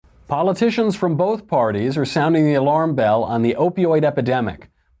Politicians from both parties are sounding the alarm bell on the opioid epidemic.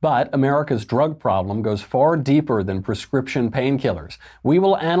 But America's drug problem goes far deeper than prescription painkillers. We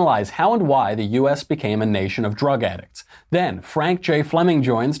will analyze how and why the U.S. became a nation of drug addicts. Then, Frank J. Fleming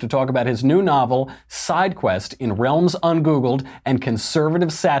joins to talk about his new novel, Side Quest, in realms ungoogled and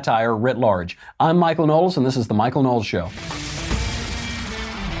conservative satire writ large. I'm Michael Knowles, and this is The Michael Knowles Show.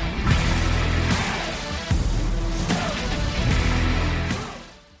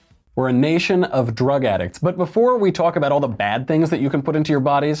 We're a nation of drug addicts. But before we talk about all the bad things that you can put into your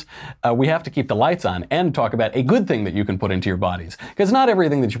bodies, we have to keep the lights on and talk about a good thing that you can put into your bodies. Because not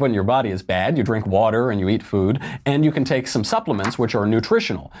everything that you put in your body is bad. You drink water and you eat food, and you can take some supplements which are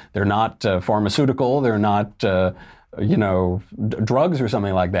nutritional. They're not pharmaceutical. They're not drugs or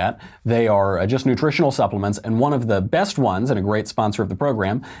something like that. They are just nutritional supplements. And one of the best ones, and a great sponsor of the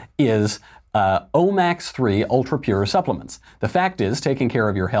program, is Omax-3 Ultra Pure supplements. The fact is, taking care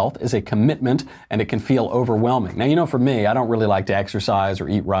of your health is a commitment, and it can feel overwhelming. Now, for me, I don't really like to exercise or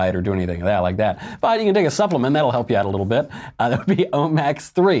eat right or do anything like that. But you can take a supplement that'll help you out a little bit. That would be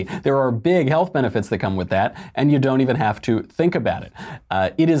Omax-3. There are big health benefits that come with that, and you don't even have to think about it.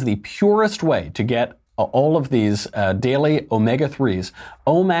 It is the purest way to get all of these daily omega-3s,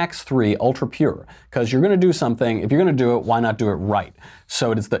 Omax-3 Ultra Pure, because you're going to do something. If you're going to do it, why not do it right?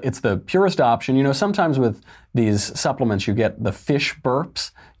 So it's the purest option. Sometimes with these supplements you get the fish burps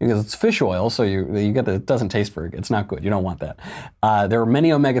because it's fish oil, so you get it doesn't taste very good. It's not good. You don't want that. There are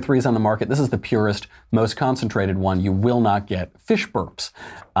many omega-3s on the market. This is the purest, most concentrated one. You will not get fish burps.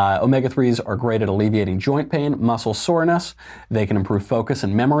 Omega-3s are great at alleviating joint pain, muscle soreness. They can improve focus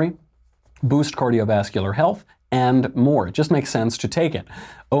and memory, boost cardiovascular health, and more. It just makes sense to take it.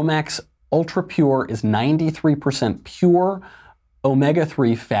 Omax Ultra Pure is 93% pure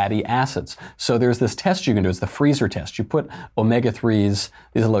omega-3 fatty acids. So there's this test you can do. It's the freezer test. You put omega-3s,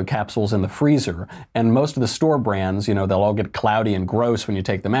 these little capsules, in the freezer, and most of the store brands, they'll all get cloudy and gross when you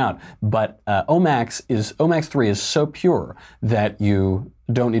take them out. But Omax-3 is so pure that you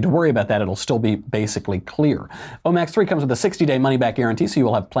don't need to worry about that. It'll still be basically clear. Omax-3 comes with a 60-day money-back guarantee, so you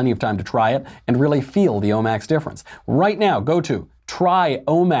will have plenty of time to try it and really feel the Omax difference. Right now, go to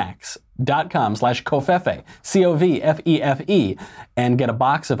tryomax.com/covfefe, C-O-V-F-E-F-E, and get a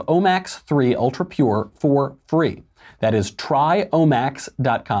box of Omax-3 Ultra Pure for free. That is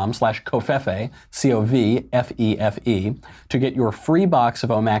tryomax.com/covfefe, C-O-V-F-E-F-E, to get your free box of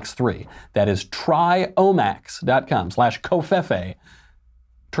Omax-3. That is tryomax.com/covfefe.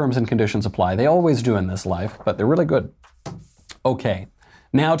 Terms and conditions apply. They always do in this life, but they're really good. Okay.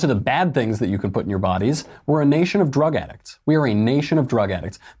 Now to the bad things that you can put in your bodies. We're a nation of drug addicts. We are a nation of drug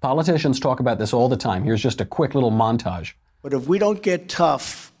addicts. Politicians talk about this all the time. Here's just a quick little montage. But if we don't get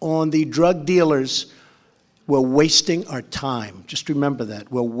tough on the drug dealers, we're wasting our time. Just remember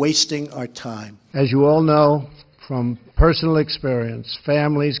that. We're wasting our time. As you all know from personal experience,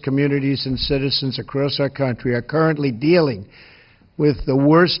 families, communities, and citizens across our country are currently dealing with the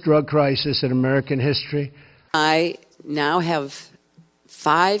worst drug crisis in American history. I now have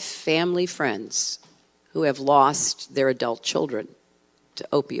 5 family friends who have lost their adult children to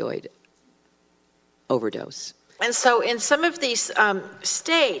opioid overdose. And so in some of these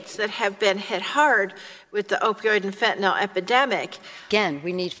states that have been hit hard with the opioid and fentanyl epidemic. Again,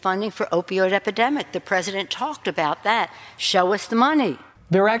 we need funding for opioid epidemic. The president talked about that. Show us the money.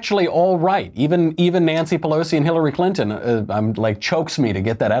 They're actually all right. Even Nancy Pelosi and Hillary Clinton, chokes me to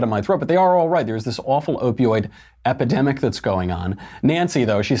get that out of my throat, but they are all right. There's this awful opioid epidemic that's going on. Nancy,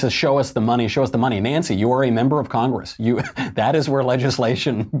 though, she says, show us the money, show us the money. Nancy, you are a member of Congress. That is where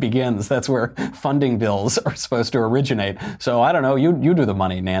legislation begins. That's where funding bills are supposed to originate. So I don't know, you do the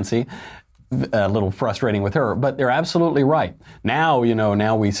money, Nancy. A little frustrating with her, but they're absolutely right. Now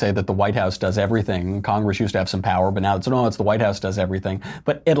we say that the White House does everything. Congress used to have some power, but now it's the White House does everything.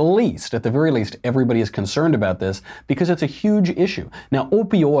 But at the very least, everybody is concerned about this because it's a huge issue. Now,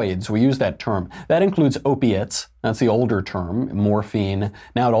 opioids, we use that term. That includes opiates. That's the older term, morphine.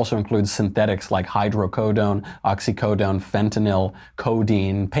 Now it also includes synthetics like hydrocodone, oxycodone, fentanyl,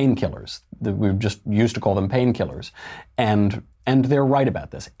 codeine, painkillers. We just used to call them painkillers. And they're right about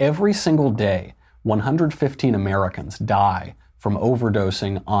this. Every single day, 115 Americans die from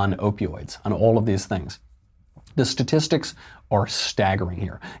overdosing on opioids, on all of these things. The statistics are staggering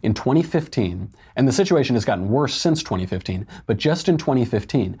here. In 2015, and the situation has gotten worse since 2015, but just in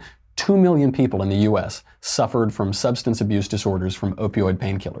 2015, 2 million people in the U.S. suffered from substance abuse disorders from opioid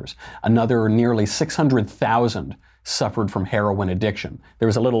painkillers. Another nearly 600,000 suffered from heroin addiction. There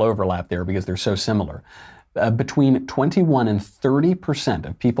was a little overlap there because they're so similar. Between 21 and 30%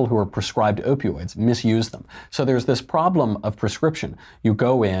 of people who are prescribed opioids misuse them. So there's this problem of prescription. You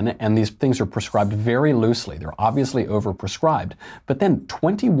go in and these things are prescribed very loosely. They're obviously overprescribed. But then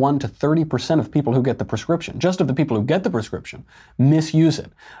 21 to 30% of people who get the prescription, just of the people who get the prescription, misuse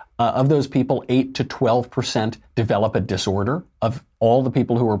it. Of those people, 8 to 12% develop a disorder. Of all the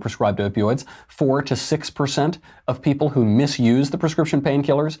people who are prescribed opioids, 4 to 6% of people who misuse the prescription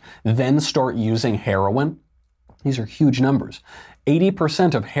painkillers then start using heroin. These are huge numbers.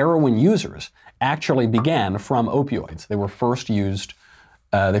 80% of heroin users actually began from opioids.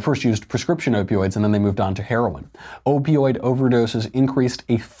 They first used prescription opioids and then they moved on to heroin. Opioid overdoses increased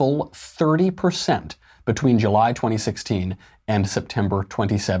a full 30% between July 2016 and September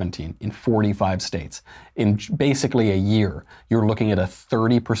 2017 in 45 states. In basically a year, you're looking at a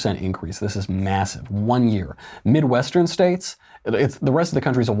 30% increase. This is massive. 1 year. Midwestern states, the rest of the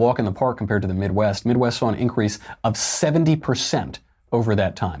country is a walk in the park compared to the Midwest. Midwest saw an increase of 70% over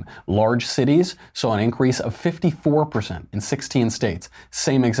that time. Large cities saw an increase of 54% in 16 states,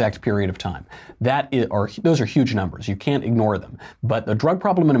 same exact period of time. Those are huge numbers. You can't ignore them. But the drug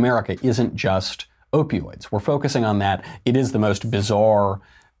problem in America isn't just opioids. We're focusing on that. It is the most bizarre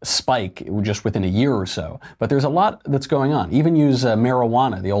spike just within a year or so. But there's a lot that's going on. Even use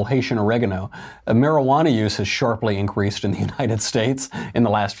marijuana, the old Haitian oregano. Marijuana use has sharply increased in the United States in the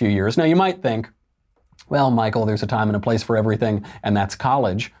last few years. Now you might think, well, Michael, there's a time and a place for everything, and that's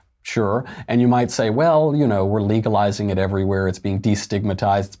college. Sure. And you might say, well, we're legalizing it everywhere. It's being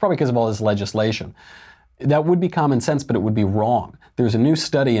destigmatized. It's probably because of all this legislation. That would be common sense, but it would be wrong. There's a new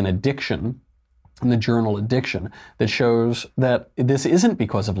study in addiction in the journal Addiction that shows that this isn't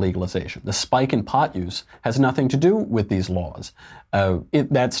because of legalization. The spike in pot use has nothing to do with these laws.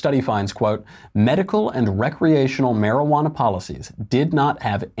 That study finds, quote, medical and recreational marijuana policies did not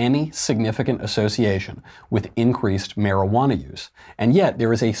have any significant association with increased marijuana use. And yet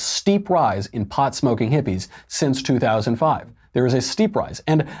there is a steep rise in pot smoking hippies since 2005. There is a steep rise.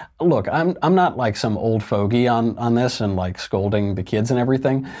 And look, I'm not like some old fogey on this and like scolding the kids and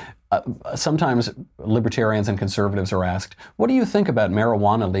everything. Sometimes libertarians and conservatives are asked, what do you think about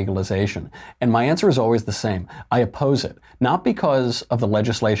marijuana legalization? And my answer is always the same. I oppose it. Not because of the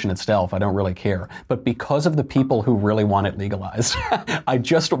legislation itself, I don't really care, but because of the people who really want it legalized. I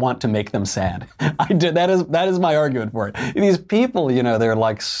just want to make them sad. That is my argument for it. These people, they're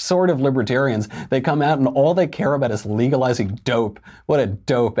like sort of libertarians. They come out and all they care about is legalizing dope. What a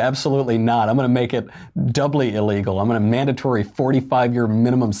dope. Absolutely not. I'm going to make it doubly illegal. I'm going to mandatory 45-year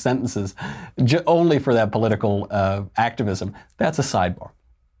minimum sentence only for that political activism. That's a sidebar.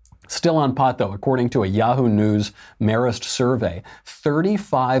 Still on pot, though, according to a Yahoo News Marist survey,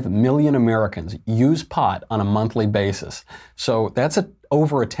 35 million Americans use pot on a monthly basis. So that's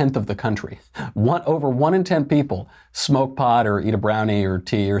over a tenth of the country. Over 1 in 10 people smoke pot or eat a brownie or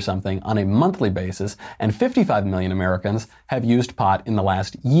tea or something on a monthly basis, and 55 million Americans have used pot in the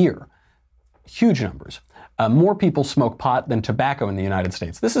last year. Huge numbers. More people smoke pot than tobacco in the United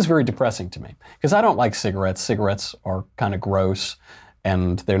States. This is very depressing to me because I don't like cigarettes. Cigarettes are kind of gross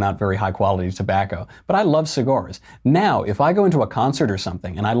and they're not very high quality tobacco, but I love cigars. Now, if I go into a concert or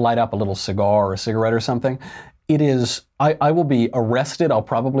something and I light up a little cigar or a cigarette or something, I will be arrested. I'll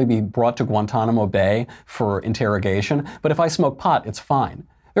probably be brought to Guantanamo Bay for interrogation. But if I smoke pot, it's fine.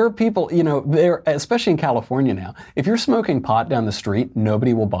 There are people, especially in California now, if you're smoking pot down the street,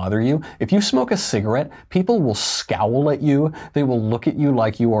 nobody will bother you. If you smoke a cigarette, people will scowl at you. They will look at you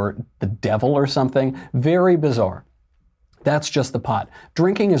like you are the devil or something. Very bizarre. That's just the pot.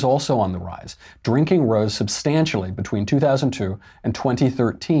 Drinking is also on the rise. Drinking rose substantially between 2002 and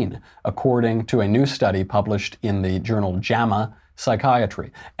 2013, according to a new study published in the journal JAMA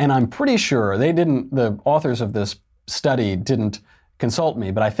Psychiatry. And I'm pretty sure the authors of this study didn't consult me,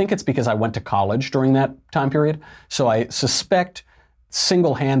 but I think it's because I went to college during that time period. So I suspect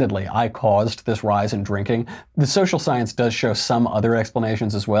single-handedly I caused this rise in drinking. The social science does show some other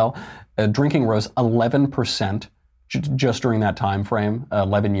explanations as well. Drinking rose 11% just during that time frame,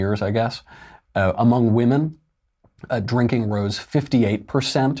 11 years, I guess. Among women, drinking rose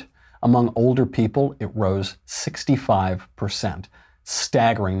 58%. Among older people, it rose 65%.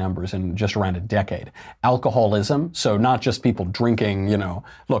 Staggering numbers in just around a decade. Alcoholism, so not just people drinking,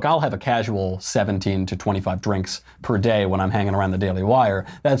 look, I'll have a casual 17 to 25 drinks per day when I'm hanging around the Daily Wire.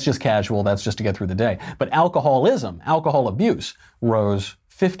 That's just casual, that's just to get through the day. But alcoholism, alcohol abuse, rose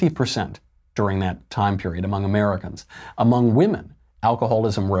 50% during that time period among Americans. Among women,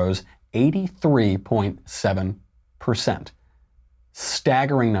 alcoholism rose 83.7%.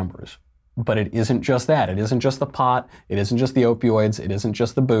 Staggering numbers. But it isn't just that. It isn't just the pot. It isn't just the opioids. It isn't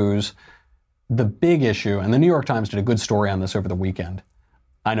just the booze. the big issue, and the New York Times did a good story on this over the weekend.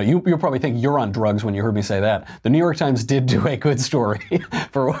 I know you'll probably think you're on drugs when you heard me say that. The New York Times did do a good story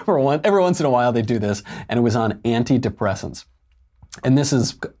for one. Every once in a while they do this, and it was on antidepressants. And this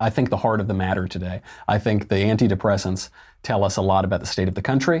is, I think, the heart of the matter today. I think the antidepressants tell us a lot about the state of the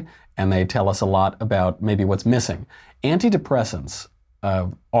country, and they tell us a lot about maybe what's missing. Antidepressants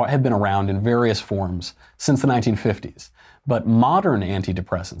have been around in various forms since the 1950s. But modern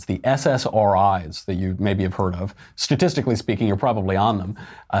antidepressants, the SSRIs that you maybe have heard of, statistically speaking, you're probably on them,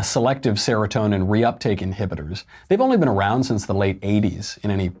 selective serotonin reuptake inhibitors, they've only been around since the late 80s in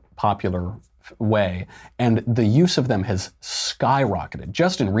any popular way, and the use of them has skyrocketed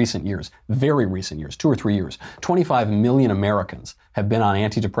just in recent years, very recent years, 2 or 3 years. 25 million Americans have been on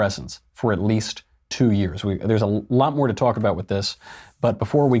antidepressants for at least 2 years. There's a lot more to talk about with this, but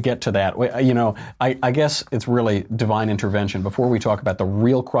before we get to that, I guess it's really divine intervention. Before we talk about the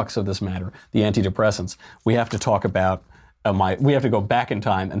real crux of this matter, the antidepressants, we have to talk about we have to go back in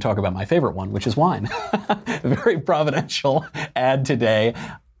time and talk about my favorite one, which is wine. Very providential ad today.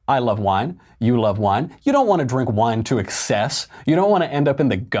 I love wine. You love wine. You don't want to drink wine to excess. You don't want to end up in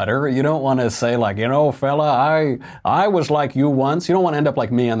the gutter. You don't want to say like, fella, I was like you once. You don't want to end up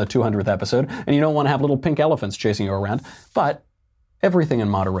like me on the 200th episode. And you don't want to have little pink elephants chasing you around. But everything in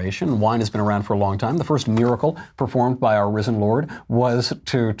moderation. Wine has been around for a long time. The first miracle performed by our risen Lord was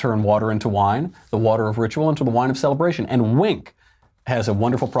to turn water into wine, the water of ritual into the wine of celebration. And Wink has a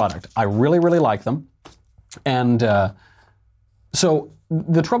wonderful product. I really, really like them. And so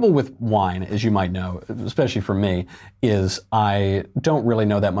the trouble with wine, as you might know, especially for me, is I don't really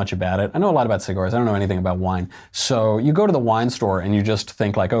know that much about it. I know a lot about cigars. I don't know anything about wine. So you go to the wine store and you just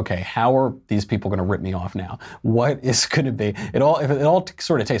think like, okay, how are these people going to rip me off now? What is going to be? It all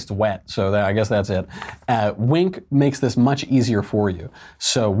sort of tastes wet. So I guess that's it. Wink makes this much easier for you.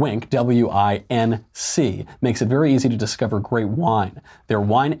 So Wink, W-I-N-C, makes it very easy to discover great wine. Their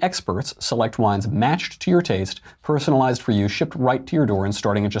wine experts select wines matched to your taste, personalized for you, shipped right to your door, and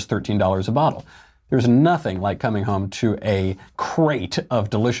starting at just $13 a bottle. There's nothing like coming home to a crate of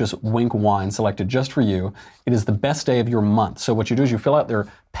delicious Wink wine selected just for you. It is the best day of your month. So what you do is you fill out their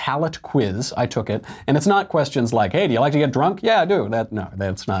palate quiz. I took it, and it's not questions like, "Hey, do you like to get drunk?" "Yeah, I do." That's not.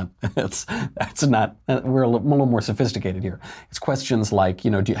 That's not. We're a little more sophisticated here. It's questions like,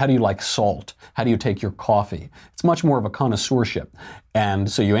 how do you like salt? How do you take your coffee? It's much more of a connoisseurship, and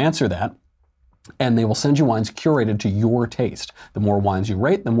so you answer that. And they will send you wines curated to your taste. The more wines you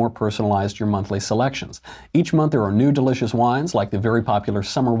rate, the more personalized your monthly selections. Each month there are new delicious wines like the very popular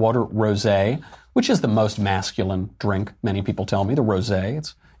Summer Water Rosé, which is the most masculine drink, many people tell me, the rosé.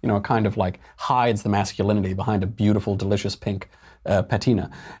 It's, it kind of like hides the masculinity behind a beautiful, delicious pink patina.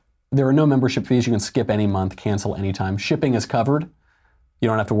 There are no membership fees. You can skip any month, cancel anytime. Shipping is covered. You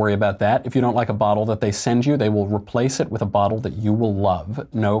don't have to worry about that. If you don't like a bottle that they send you, they will replace it with a bottle that you will love.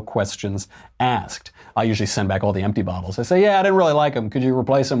 No questions asked. I usually send back all the empty bottles. I say, I didn't really like them. Could you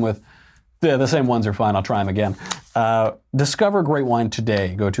replace them with, the same ones are fine. I'll try them again. Discover great wine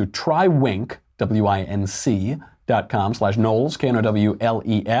today. Go to trywink, WINC.com/Knowles,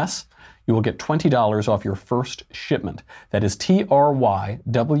 KNOWLES. You will get $20 off your first shipment. That is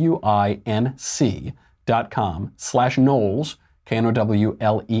trywinc.com/Knowles,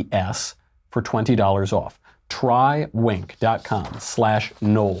 KNOWLES, for $20 off.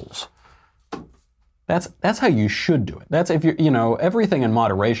 Trywink.com/Knowles. That's how you should do it. That's if everything in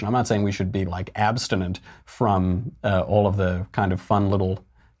moderation. I'm not saying we should be like abstinent from all of the kind of fun little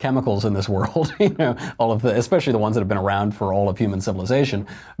chemicals in this world, all of especially the ones that have been around for all of human civilization,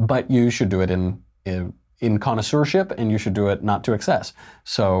 but you should do it in connoisseurship, and you should do it not to excess.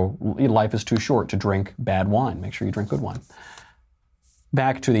 So life is too short to drink bad wine. Make sure you drink good wine.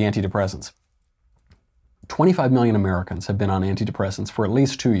 Back to the antidepressants. 25 million Americans have been on antidepressants for at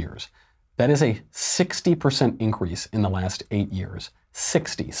least 2 years. That is a 60% increase in the last 8 years.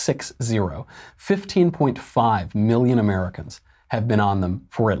 60. 15.5 million Americans have been on them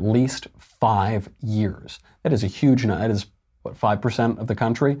for at least 5 years. That is a huge number. That is, 5% of the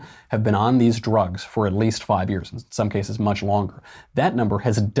country have been on these drugs for at least 5 years, in some cases much longer. That number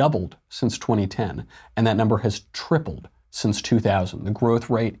has doubled since 2010, and that number has tripled since 2000. The growth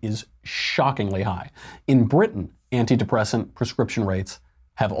rate is shockingly high. In Britain, antidepressant prescription rates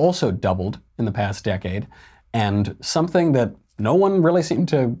have also doubled in the past decade, and something that no one really seemed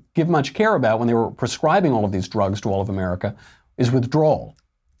to give much care about when they were prescribing all of these drugs to all of America is withdrawal.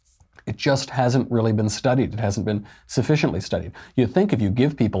 It just hasn't really been studied. It hasn't been sufficiently studied. You'd think if you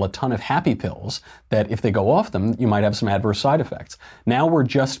give people a ton of happy pills, that if they go off them, you might have some adverse side effects. Now we're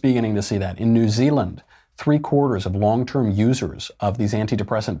just beginning to see that. In New Zealand, 3/4 of long-term users of these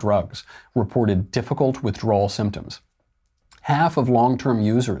antidepressant drugs reported difficult withdrawal symptoms. Half of long-term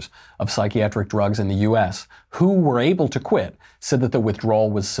users of psychiatric drugs in the U.S. who were able to quit said that the withdrawal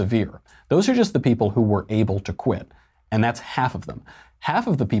was severe. Those are just the people who were able to quit, and that's half of them. Half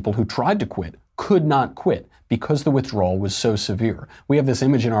of the people who tried to quit could not quit because the withdrawal was so severe. We have this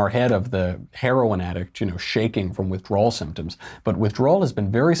image in our head of the heroin addict, shaking from withdrawal symptoms. But withdrawal has been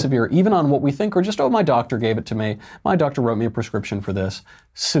very severe, even on what we think are just, oh, my doctor gave it to me. My doctor wrote me a prescription for this.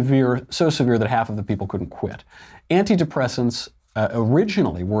 Severe, so severe that half of the people couldn't quit. Antidepressants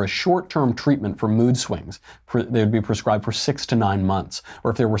originally were a short-term treatment for mood swings. They would be prescribed for 6 to 9 months.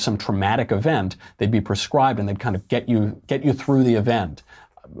 Or if there were some traumatic event, they'd be prescribed and they'd kind of get you through the event.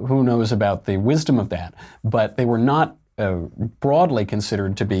 Who knows about the wisdom of that? But they were not broadly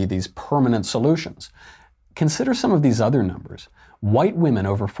considered to be these permanent solutions. Consider some of these other numbers. White women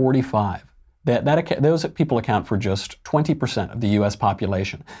over 45, those people account for just 20% of the U.S.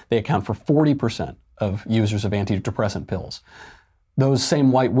 population. They account for 40% of users of antidepressant pills. Those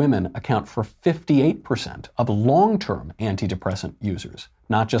same white women account for 58% of long-term antidepressant users,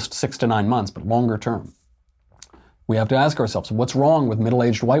 not just 6 to 9 months, but longer term. We have to ask ourselves, what's wrong with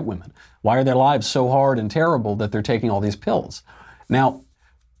middle-aged white women? Why are their lives so hard and terrible that they're taking all these pills? Now,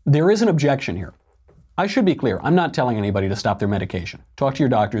 there is an objection here. I should be clear, I'm not telling anybody to stop their medication. Talk to your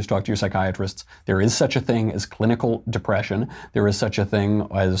doctors, talk to your psychiatrists. There is such a thing as clinical depression. There is such a thing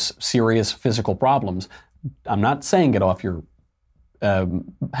as serious physical problems. I'm not saying get off your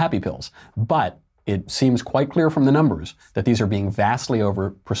happy pills, but it seems quite clear from the numbers that these are being vastly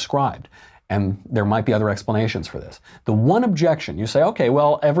overprescribed. And there might be other explanations for this. The one objection, you say, okay,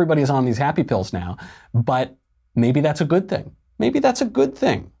 well, everybody's on these happy pills now, but maybe that's a good thing. Maybe that's a good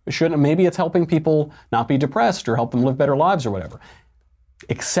thing. Maybe it's helping people not be depressed or help them live better lives or whatever.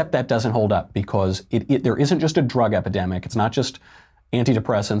 Except that doesn't hold up because there isn't just a drug epidemic. It's not just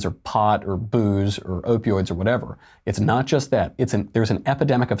antidepressants or pot or booze or opioids or whatever. It's not just that. There's an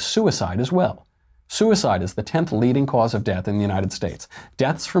epidemic of suicide as well. Suicide is the 10th leading cause of death in the United States.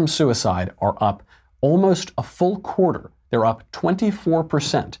 Deaths from suicide are up almost a full quarter. They're up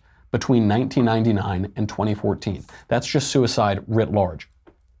 24% between 1999 and 2014. That's just suicide writ large.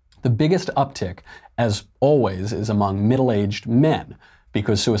 The biggest uptick, as always, is among middle-aged men,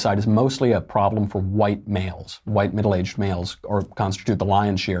 because suicide is mostly a problem for white males. White middle-aged males constitute the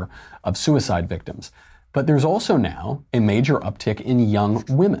lion's share of suicide victims. But there's also now a major uptick in young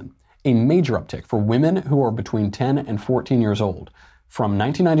women. A major uptick for women who are between 10 and 14 years old. From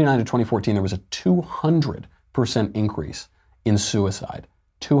 1999 to 2014, there was a 200% increase in suicide.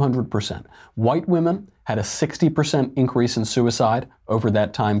 200%. White women had a 60% increase in suicide over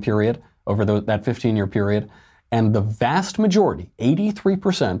that time period, over that 15-year period. And the vast majority,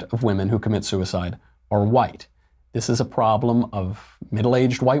 83% of women who commit suicide are white. This is a problem of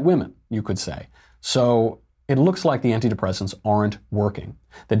middle-aged white women, you could say. So it looks like the antidepressants aren't working.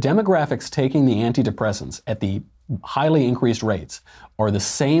 The demographics taking the antidepressants at the highly increased rates are the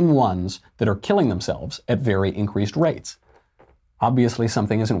same ones that are killing themselves at very increased rates. Obviously,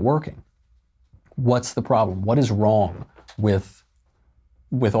 something isn't working. What's the problem? What is wrong with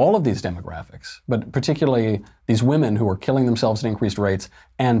all of these demographics, but particularly these women who are killing themselves at increased rates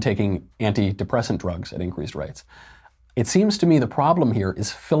and taking antidepressant drugs at increased rates? It seems to me the problem here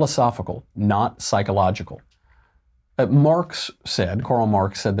is philosophical, not psychological. Karl Marx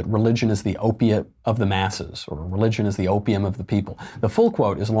said that religion is the opiate of the masses, or religion is the opium of the people. The full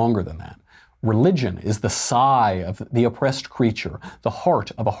quote is longer than that. Religion is the sigh of the oppressed creature, the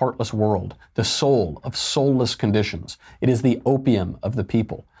heart of a heartless world, the soul of soulless conditions. It is the opium of the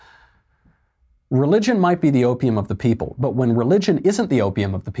people. Religion might be the opium of the people, but when religion isn't the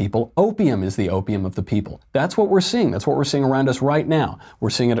opium of the people, opium is the opium of the people. That's what we're seeing. That's what we're seeing around us right now. We're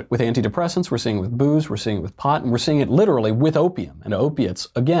seeing it with antidepressants, we're seeing it with booze, we're seeing it with pot, and we're seeing it literally with opium and opiates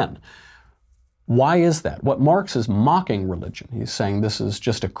again. Why is that? What Marx is mocking religion. He's saying this is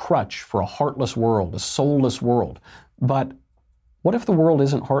just a crutch for a heartless world, a soulless world. But what if the world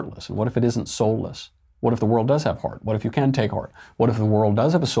isn't heartless? And what if it isn't soulless? What if the world does have heart? What if you can take heart? What if the world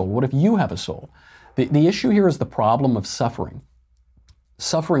does have a soul? What if you have a soul? The issue here is the problem of suffering.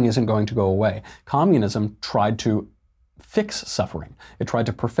 Suffering isn't going to go away. Communism tried to fix suffering. It tried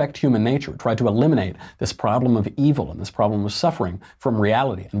to perfect human nature. It tried to eliminate this problem of evil and this problem of suffering from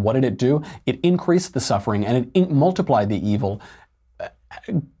reality. And what did it do? It increased the suffering and it multiplied the evil,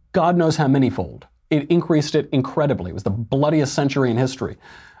 God knows how many-fold. It increased it incredibly. It was the bloodiest century in history.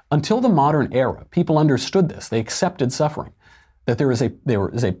 Until the modern era, people understood this. They accepted suffering. that there is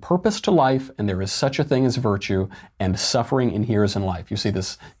a purpose to life, and there is such a thing as virtue, and suffering inheres in life. You see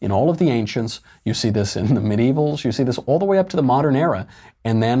this in all of the ancients, you see this in the medievals, you see this all the way up to the modern era,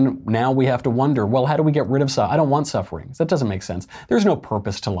 and then now we have to wonder, well, how do we get rid of suffering? I don't want suffering. That doesn't make sense. There's no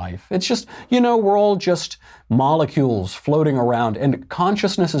purpose to life. It's just, we're all just molecules floating around, and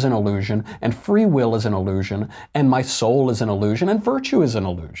consciousness is an illusion, and free will is an illusion, and my soul is an illusion, and virtue is an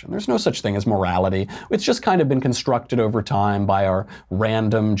illusion. There's no such thing as morality. It's just kind of been constructed over time by our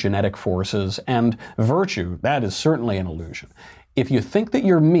random genetic forces, and virtue, that is certainly an illusion. If you think that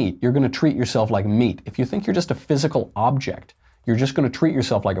you're meat, you're going to treat yourself like meat. If you think you're just a physical object, you're just going to treat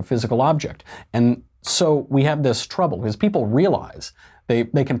yourself like a physical object. And so we have this trouble because people realize they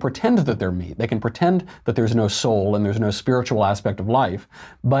can pretend that they're meat. They can pretend that there's no soul and there's no spiritual aspect of life,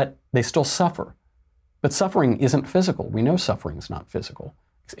 but they still suffer. But suffering isn't physical. We know suffering is not physical.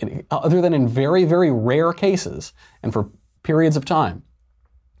 Other than in very, very rare cases and for periods of time,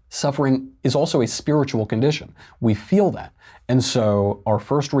 suffering is also a spiritual condition. We feel that. And so our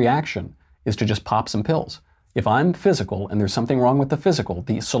first reaction is to just pop some pills. If I'm physical and there's something wrong with the physical,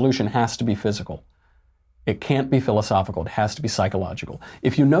 the solution has to be physical. It can't be philosophical. It has to be psychological.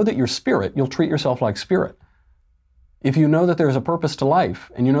 If you know that you're spirit, you'll treat yourself like spirit. If you know that there's a purpose to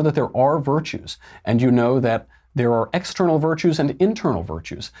life, and you know that there are virtues, and you know that there are external virtues and internal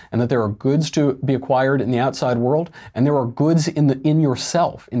virtues, and that there are goods to be acquired in the outside world, and there are goods in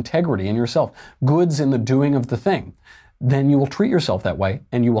yourself, integrity in yourself, goods in the doing of the thing, then you will treat yourself that way,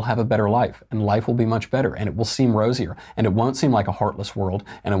 and you will have a better life, and life will be much better, and it will seem rosier, and it won't seem like a heartless world,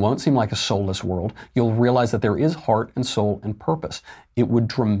 and it won't seem like a soulless world. You'll realize that there is heart and soul and purpose. It would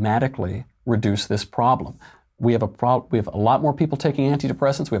dramatically reduce this problem. We have a lot more people taking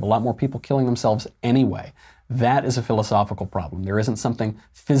antidepressants. We have a lot more people killing themselves anyway. That is a philosophical problem. There isn't something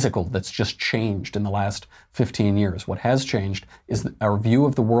physical that's just changed in the last 15 years. What has changed is our view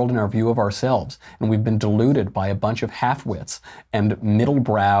of the world and our view of ourselves. And we've been deluded by a bunch of half-wits and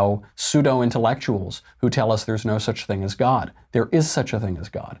middle-brow pseudo-intellectuals who tell us there's no such thing as God. There is such a thing as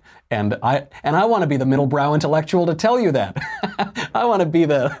God. And I want to be the middle-brow intellectual to tell you that. I want to be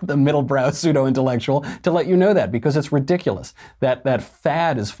the middle-brow pseudo-intellectual to let you know that, because it's ridiculous. That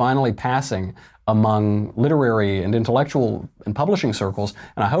fad is finally passing among literary and intellectual and publishing circles,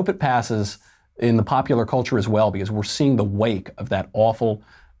 and I hope it passes in the popular culture as well, because we're seeing the wake of that awful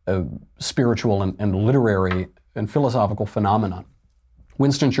spiritual and literary and philosophical phenomenon.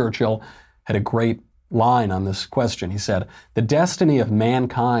 Winston Churchill had a great line on this question. He said, "The destiny of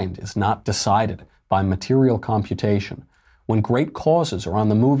mankind is not decided by material computation. When great causes are on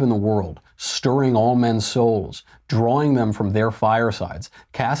the move in the world, stirring all men's souls, drawing them from their firesides,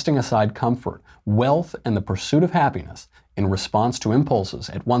 casting aside comfort, wealth, and the pursuit of happiness in response to impulses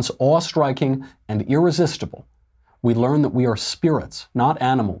at once awe-striking and irresistible, we learn that we are spirits, not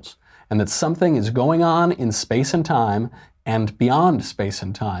animals, and that something is going on in space and time and beyond space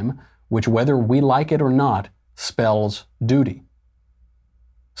and time, which, whether we like it or not, spells duty.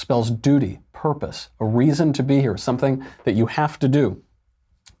 Spells duty, purpose, a reason to be here, something that you have to do."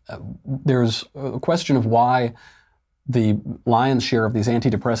 There's a question of why the lion's share of these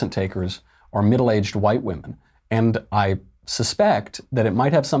antidepressant takers are middle-aged white women. And I suspect that it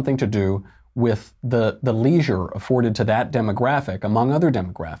might have something to do with the leisure afforded to that demographic among other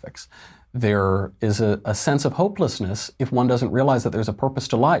demographics. There is a sense of hopelessness if one doesn't realize that there's a purpose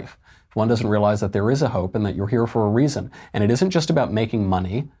to life, if one doesn't realize that there is a hope and that you're here for a reason. And it isn't just about making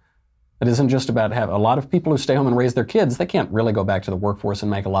money. It isn't just about a lot of people who stay home and raise their kids. They can't really go back to the workforce and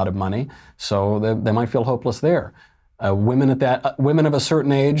make a lot of money, so they might feel hopeless there. Women of a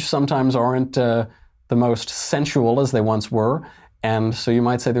certain age sometimes aren't the most sensual as they once were, and so you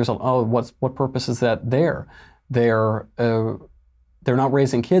might say what purpose is that there? They're not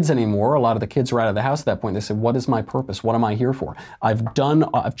raising kids anymore. A lot of the kids are out of the house at that point. They say, what is my purpose? What am I here for?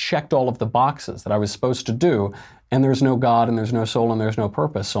 I've checked all of the boxes that I was supposed to do, and there's no God, and there's no soul, and there's no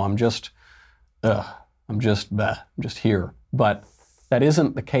purpose. So I'm just here. But that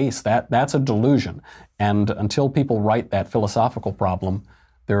isn't the case. That's a delusion. And until people write that philosophical problem,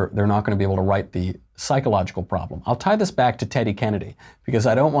 they're not going to be able to write the psychological problem. I'll tie this back to Teddy Kennedy, because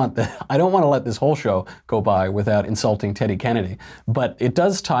I don't want to let this whole show go by without insulting Teddy Kennedy. But it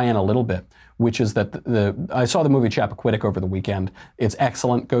does tie in a little bit, which is that I saw the movie Chappaquiddick over the weekend. It's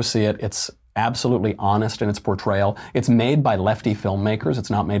excellent. Go see it. It's absolutely honest in its portrayal. It's made by lefty filmmakers. It's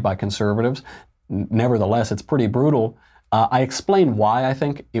not made by conservatives. Nevertheless, it's pretty brutal. I explain why I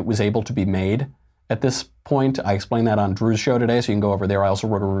think it was able to be made at this point. I explained that on Drew's show today, so you can go over there. I also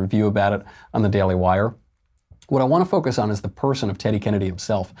wrote a review about it on the Daily Wire. What I want to focus on is the person of Teddy Kennedy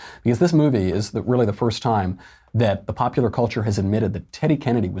himself, because this movie is really the first time that the popular culture has admitted that Teddy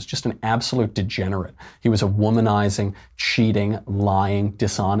Kennedy was just an absolute degenerate. He was a womanizing, cheating, lying,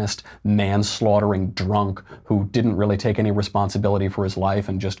 dishonest, manslaughtering drunk who didn't really take any responsibility for his life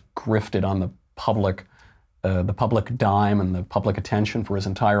and just grifted on the public dime and the public attention for his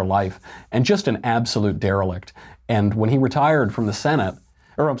entire life, and just an absolute derelict. And when he retired from the Senate,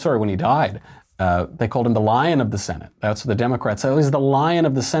 when he died, they called him the Lion of the Senate. That's what the Democrats said. Oh, he's the Lion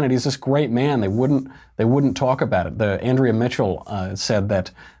of the Senate. He's this great man. They wouldn't talk about it. Andrea Mitchell said that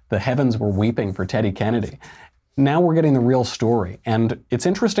the heavens were weeping for Teddy Kennedy. Now we're getting the real story. And it's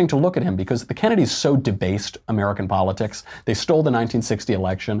interesting to look at him because the Kennedys so debased American politics. They stole the 1960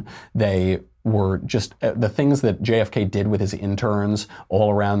 election. They were just the things that JFK did with his interns all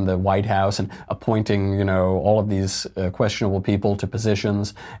around the White House and appointing, all of these questionable people to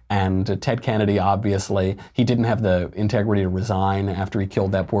positions. And Ted Kennedy, obviously, he didn't have the integrity to resign after he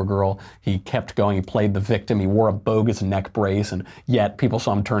killed that poor girl. He kept going. He played the victim. He wore a bogus neck brace, and yet people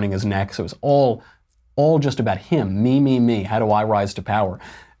saw him turning his neck. So it was all just about him. Me. How do I rise to power?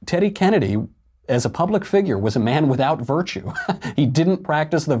 Teddy Kennedy, as a public figure, was a man without virtue. He didn't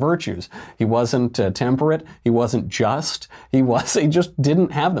practice the virtues. He wasn't temperate. He wasn't just. He just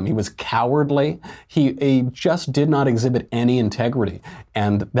didn't have them. He was cowardly. He just did not exhibit any integrity.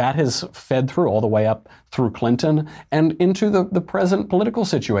 And that has fed through all the way up through Clinton and into the present political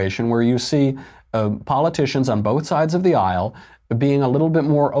situation where you see politicians on both sides of the aisle being a little bit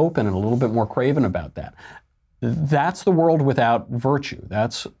more open and a little bit more craven about that. That's the world without virtue.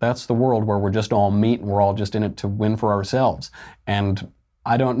 That's the world where we're just all meat and we're all just in it to win for ourselves. And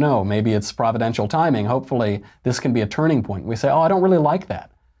I don't know, maybe it's providential timing. Hopefully this can be a turning point. We say, I don't really like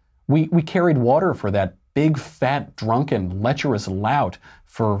that. We carried water for that big, fat, drunken, lecherous lout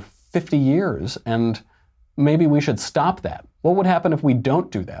for 50 years, and maybe we should stop that. What would happen if we don't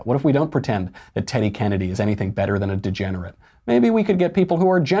do that? What if we don't pretend that Teddy Kennedy is anything better than a degenerate? Maybe we could get people who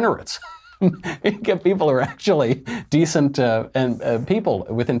are generates. Get people who are actually decent and people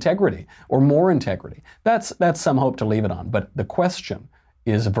with integrity or more integrity. That's some hope to leave it on. But the question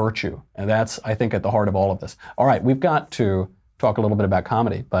is virtue. And that's, I think, at the heart of all of this. All right, we've got to talk a little bit about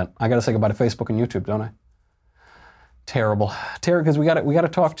comedy, but I got to say goodbye to Facebook and YouTube, don't I? Terrible. Because we got to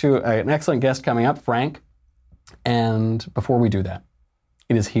talk to an excellent guest coming up, Frank. And before we do that,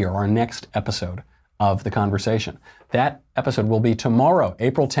 it is here, our next episode of The Conversation. That episode will be tomorrow,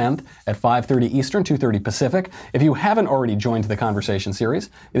 April 10th at 5:30 Eastern, 2:30 Pacific. If you haven't already joined the Conversation series,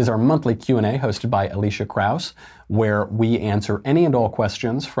 it is our monthly Q&A hosted by Alicia Krause, where we answer any and all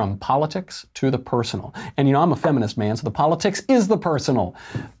questions from politics to the personal. And I'm a feminist man, so the politics is the personal.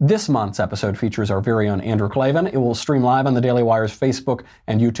 This month's episode features our very own Andrew Klavan. It will stream live on the Daily Wire's Facebook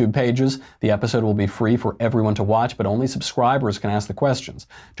and YouTube pages. The episode will be free for everyone to watch, but only subscribers can ask the questions.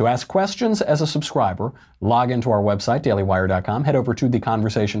 To ask questions as a subscriber, log into our website, dailywire.com, head over to the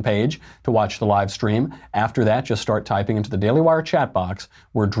Conversation page to watch the live stream. After that, just start typing into the Daily Wire chat box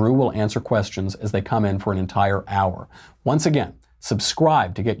where Drew will answer questions as they come in for an entire hour. Once again,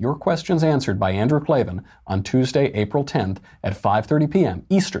 subscribe to get your questions answered by Andrew Klavan on Tuesday, April 10th at 5:30 p.m.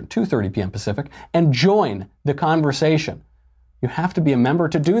 Eastern, 2:30 p.m. Pacific, and join the conversation. You have to be a member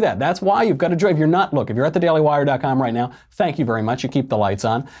to do that. That's why you've got to join. If you're at thedailywire.com right now, thank you very much. You keep the lights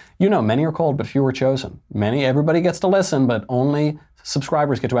on. Many are called, but few are chosen. Everybody gets to listen, but only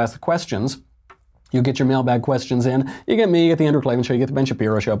subscribers get to ask the questions. You get your mailbag questions in. You get me, you get the Andrew Klavan Show, you get the Ben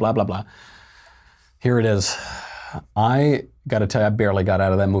Shapiro Show, blah, blah, blah. Here it is. I got to tell you, I barely got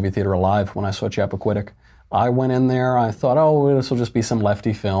out of that movie theater alive when I saw Chappaquiddick. I went in there, I thought, this will just be some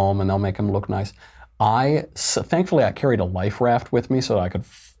lefty film and they'll make him look nice. Thankfully, I carried a life raft with me so I could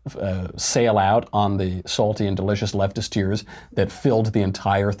sail out on the salty and delicious leftist tears that filled the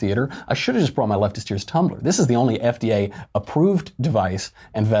entire theater. I should have just brought my leftist tears tumbler. This is the only FDA-approved device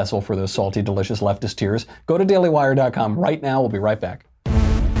and vessel for those salty, delicious leftist tears. Go to dailywire.com right now. We'll be right back.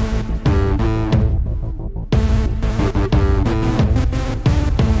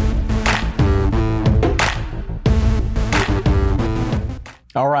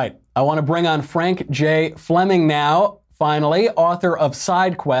 All right, I want to bring on Frank J. Fleming now, finally, author of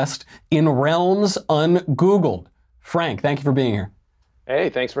Side Quest in Realms Ungoogled. Frank, thank you for being here. Hey,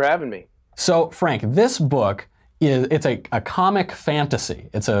 thanks for having me. So, Frank, this book it's a comic fantasy.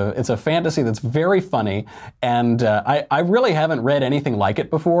 It's a fantasy that's very funny, and I really haven't read anything like it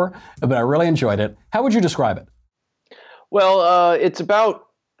before, but I really enjoyed it. How would you describe it? Well, it's about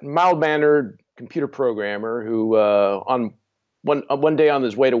a mild-mannered computer programmer who, one day on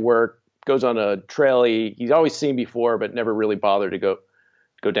his way to work, goes on a trail he's always seen before, but never really bothered to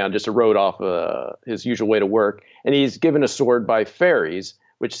go down just a road off his usual way to work, and he's given a sword by fairies,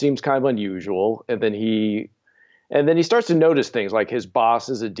 which seems kind of unusual. And then he starts to notice things like his boss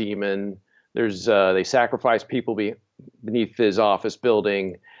is a demon. They sacrifice people beneath his office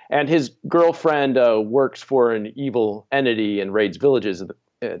building, and his girlfriend works for an evil entity and raids villages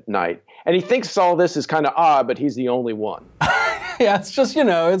at night. And he thinks all this is kind of odd, but he's the only one. Yeah, it's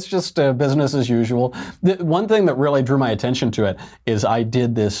just, business as usual. The one thing that really drew my attention to it is I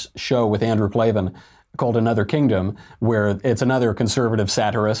did this show with Andrew Klavan called Another Kingdom, where it's another conservative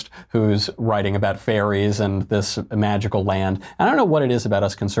satirist who's writing about fairies and this magical land. I don't know what it is about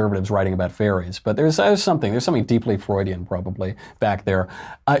us conservatives writing about fairies, but there's something deeply Freudian probably back there.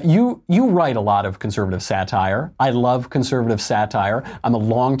 You write a lot of conservative satire. I love conservative satire. I'm a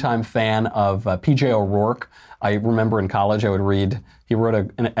longtime fan of P.J. O'Rourke. I remember in college I would read, he wrote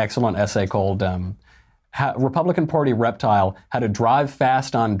an excellent essay called Republican Party Reptile, How to Drive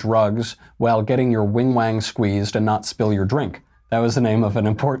Fast on Drugs While Getting Your Wing Wang Squeezed and Not Spill Your Drink. That was the name of an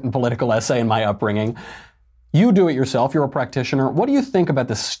important political essay in my upbringing. You do it yourself. You're a practitioner. What do you think about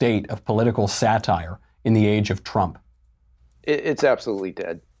the state of political satire in the age of Trump? It's absolutely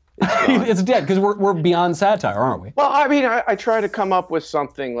dead. It's dead because we're beyond satire, aren't we? Well, I mean, I try to come up with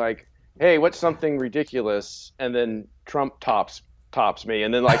something like, hey, what's something ridiculous? And then Trump tops me,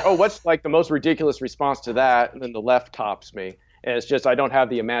 and then like, oh, what's like the most ridiculous response to that? And then the left tops me, and it's just I don't have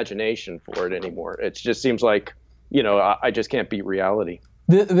the imagination for it anymore. It just seems like, I just can't beat reality.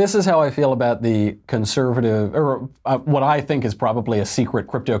 This is how I feel about the conservative, or what I think is probably a secret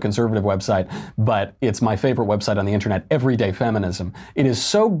crypto-conservative website, but it's my favorite website on the internet, Everyday Feminism. It is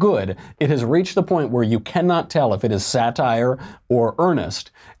so good, it has reached the point where you cannot tell if it is satire or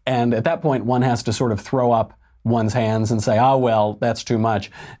earnest, and at that point one has to sort of throw up one's hands and say, oh, well, that's too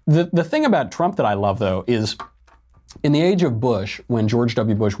much. The thing about Trump that I love, though, is in the age of Bush, when George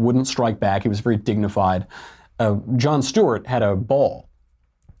W. Bush wouldn't strike back, he was very dignified. Jon Stewart had a ball.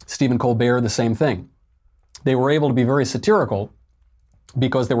 Stephen Colbert, the same thing. They were able to be very satirical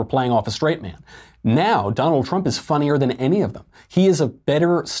because they were playing off a straight man. Now, Donald Trump is funnier than any of them. He is a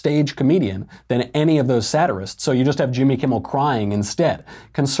better stage comedian than any of those satirists, so you just have Jimmy Kimmel crying instead.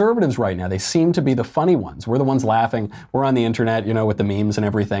 Conservatives right now, they seem to be the funny ones. We're the ones laughing. We're on the internet, with the memes and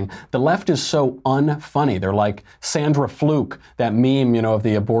everything. The left is so unfunny. They're like Sandra Fluke, that meme, of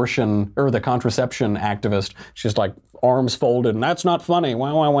the abortion or the contraception activist. She's like arms folded, and that's not funny.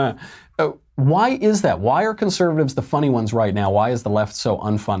 Wah, wah, wah. Why is that? Why are conservatives the funny ones right now? Why is the left so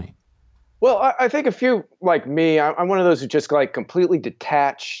unfunny? Well, I think if you, like me, I'm one of those who just like completely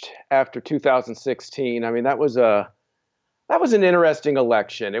detached after 2016. I mean, that was an interesting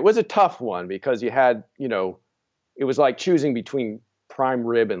election. It was a tough one because you had, it was like choosing between prime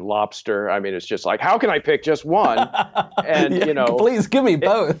rib and lobster. I mean, it's just like, how can I pick just one? And, please give me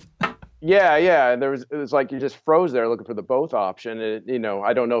both. Yeah. And it was like you just froze there looking for the both option. And,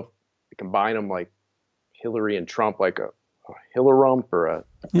 I don't know if you combine them like Hillary and Trump, like a Hillerump or a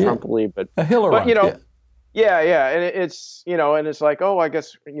Trumply, but a Hillerump, yeah. And it's, and it's like, oh, I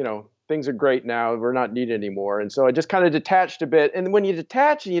guess, things are great now. We're not needed anymore. And so I just kind of detached a bit. And when you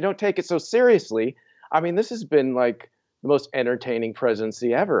detach and you don't take it so seriously, I mean, this has been like the most entertaining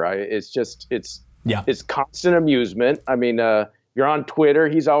presidency ever. It's constant amusement. I mean, you're on Twitter.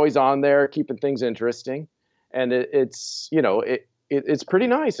 He's always on there keeping things interesting. And it's pretty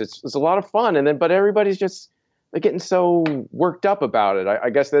nice. It's a lot of fun. And then, but everybody's they're getting so worked up about it.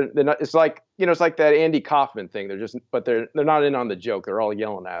 I guess they're not. It's like it's like that Andy Kaufman thing. They're not in on the joke. They're all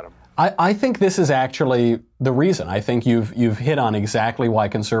yelling at him. I think this is actually the reason. I think you've hit on exactly why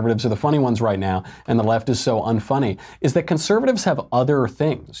conservatives are the funny ones right now, and the left is so unfunny. Is that conservatives have other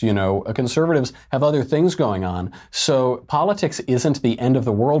things. Conservatives have other things going on. So politics isn't the end of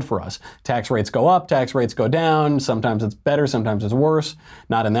the world for us. Tax rates go up, tax rates go down. Sometimes it's better, sometimes it's worse.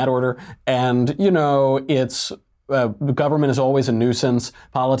 Not in that order. And it's. The government is always a nuisance.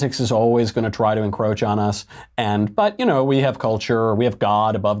 Politics is always going to try to encroach on us. But we have culture, we have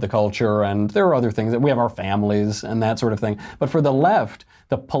God above the culture, and there are other things. We have our families and that sort of thing. But for the left,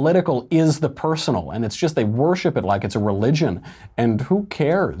 the political is the personal, and it's just they worship it like it's a religion. And who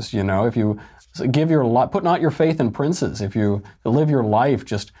cares? If you give your life, put not your faith in princes. If you live your life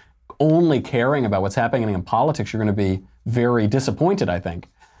just only caring about what's happening in politics, you're going to be very disappointed, I think.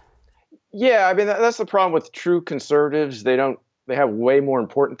 Yeah, I mean that's the problem with true conservatives. They have way more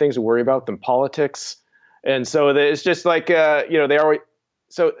important things to worry about than politics, and so it's just like they always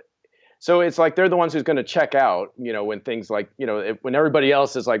so it's like they're the ones who's going to check out. When things like when everybody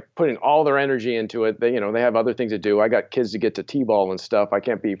else is like putting all their energy into it, they have other things to do. I got kids to get to t-ball and stuff. I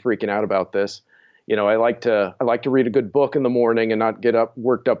can't be freaking out about this, I like to read a good book in the morning and not get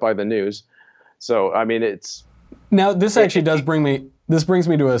worked up by the news. So I mean, now this actually does bring me. This brings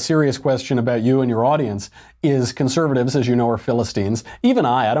me to a serious question about you and your audience. Is conservatives, as you know, are Philistines. Even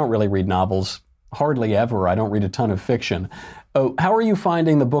I don't really read novels, hardly ever. I don't read a ton of fiction. How are you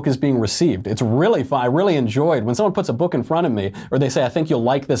finding the book is being received? It's really fun. I really enjoyed when someone puts a book in front of me, or they say, "I think you'll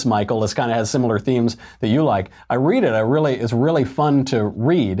like this, Michael. This kind of has similar themes that you like." I read it. It's really fun to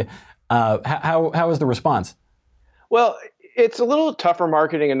read. How is the response? Well, it's a little tougher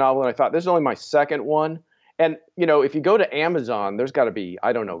marketing a novel than I thought. This is only my second one. And, if you go to Amazon, there's got to be,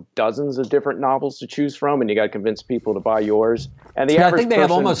 I don't know, dozens of different novels to choose from, and you got to convince people to buy yours. And the average I think they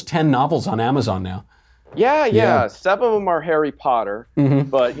have almost 10 novels on Amazon now. Yeah. 7 of them are Harry Potter. Mm-hmm.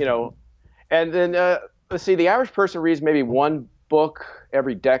 But, and then, let's see, the average person reads maybe one book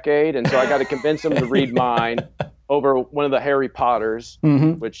every decade. And so I got to convince them to read mine over one of the Harry Potters,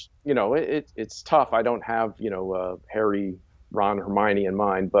 mm-hmm. which, it's tough. I don't have, Harry, Ron, Hermione in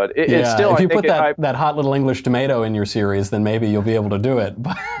mind, but it's still. If you put that hot little English tomato in your series, then maybe you'll be able to do it.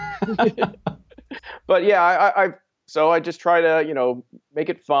 But yeah, so I just try to make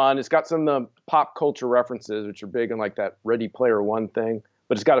it fun. It's got some of the pop culture references, which are big in like that Ready Player One thing,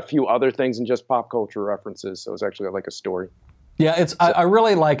 but it's got a few other things than just pop culture references. So it's actually like a story. Yeah, I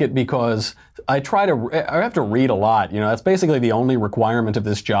really like it because I have to read a lot. That's basically the only requirement of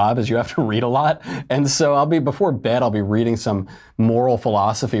this job is you have to read a lot. And so before bed, I'll be reading some moral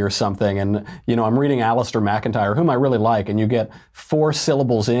philosophy or something. And, I'm reading Alistair McIntyre, whom I really like. And you get 4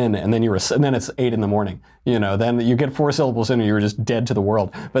 syllables in and then then it's 8 in the morning. Then you get 4 syllables in and you're just dead to the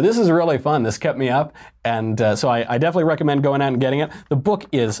world. But this is really fun. This kept me up. And so I definitely recommend going out and getting it. The book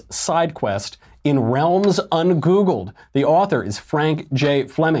is Side Quest in Realms Ungoogled. The author is Frank J.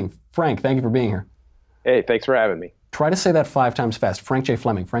 Fleming. Frank, thank you for being here. Hey, thanks for having me. Try to say that 5 times fast. Frank J.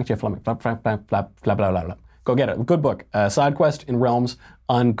 Fleming. Frank J. Fleming. Blah, blah, blah, blah, blah, blah, blah. Go get it. Good book. Side Quest in Realms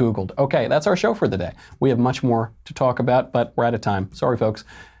Ungoogled. Okay, that's our show for the day. We have much more to talk about, but we're out of time. Sorry, folks.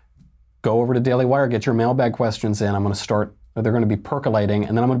 Go over to Daily Wire, get your mailbag questions in. I'm going to start. They're going to be percolating,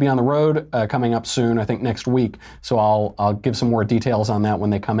 and then I'm going to be on the road coming up soon, I think next week. So I'll give some more details on that when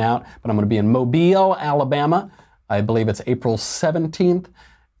they come out. But I'm going to be in Mobile, Alabama. I believe it's April 17th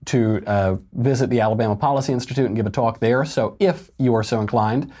to visit the Alabama Policy Institute and give a talk there. So if you are so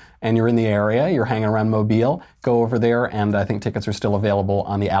inclined and you're in the area, you're hanging around Mobile, go over there, and I think tickets are still available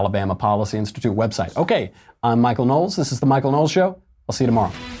on the Alabama Policy Institute website. Okay, I'm Michael Knowles. This is The Michael Knowles Show. I'll see you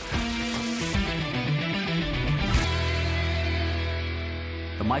tomorrow.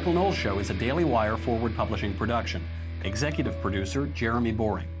 The Michael Knowles Show is a Daily Wire forward publishing production. Executive producer, Jeremy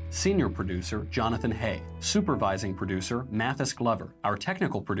Boring. Senior producer, Jonathan Hay. Supervising producer, Mathis Glover. Our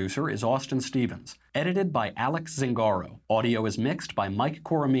technical producer is Austin Stevens. Edited by Alex Zingaro. Audio is mixed by Mike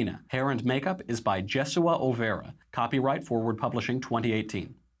Coromina. Hair and makeup is by Jesua Overa. Copyright Forward Publishing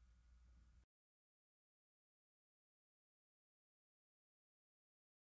 2018.